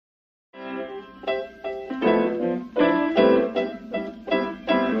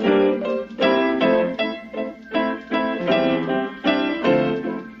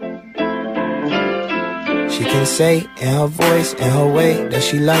can say in her voice, in her way, that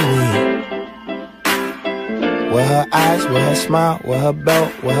she love me. With her eyes, with her smile, with her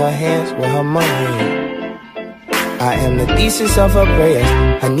belt, with her hands, with her money. I am the thesis of her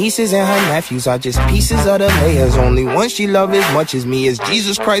prayers. Her nieces and her nephews are just pieces of the layers. Only one she loves as much as me is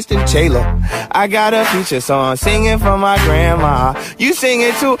Jesus Christ and Taylor. I got a feature song singing for my grandma. You sing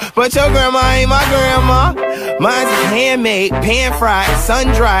it too, but your grandma ain't my grandma. Mine's handmade, pan-fried,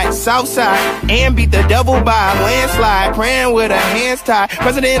 sun-dried, southside, and beat the devil by a landslide. Praying with her hands tied,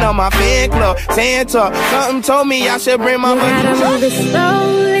 president of my fan club, Santa. Something told me I should bring my money. Gotta move it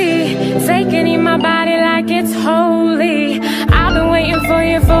slowly, taking in my body like it's holy. I've been waiting for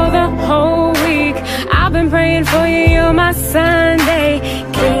you for the whole week. I've been praying for you, you're my Sunday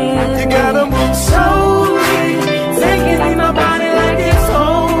candy. You gotta move slowly, taking in my body like it's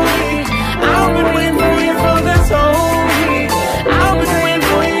holy. I've been waiting for you for this whole week. I've been waiting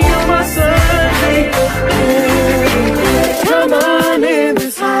for you, you're my Sunday candy. Come on in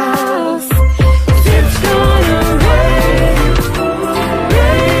this house, it's gonna rain,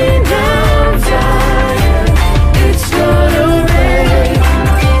 rain down time. It's gonna rain,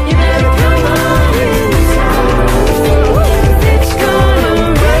 you better come on in this house. It's gonna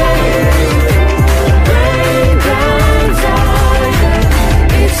rain, rain down time.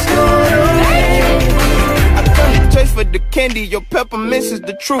 It's gonna rain. I come to chase for the candy, your peppermints is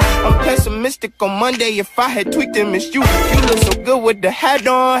the truth. I'm pessimistic on Monday, if I had tweaked and missed you. You look so good with the hat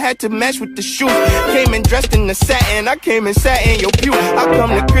on, had to match with the shoes. Came in dressed in the satin, I came and sat in your pew. I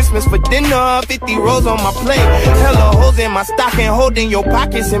come to Christmas for dinner, 50 rolls on my plate. Hella holes in my stocking, holding your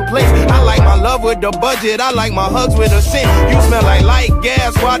pockets in place. I like my love with the budget, I like my hugs with a scent. You smell like light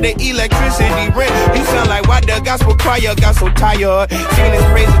gas while the electricity rent. You sound like why the gospel choir got so tired. Singing this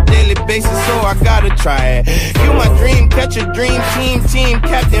praise on a daily basis, so I gotta try it. You my dream catcher, dream team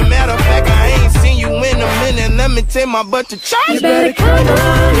captain. Matter of fact, I ain't seen you in a minute. Let me take my butt to church. You better come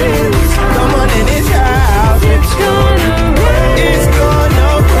on in this house. Come on in this house. It's gonna rain, It's gonna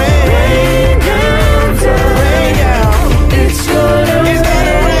rain. rain down time. Rain down. It's gonna It's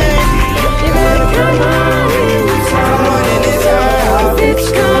gonna rain. You better come on in this Come on in this house. It's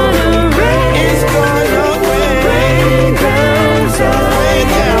gonna rain, It's gonna rain. rain down time. Rain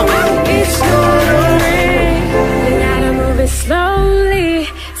down. It's gonna rain. You gotta move it slowly,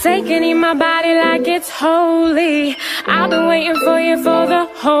 taking in my body like it's holy. I've been waiting for you for the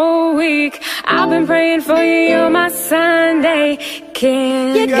whole week. I've been praying for you, you're my Sunday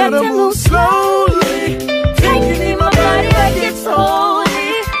candy. You gotta move slowly.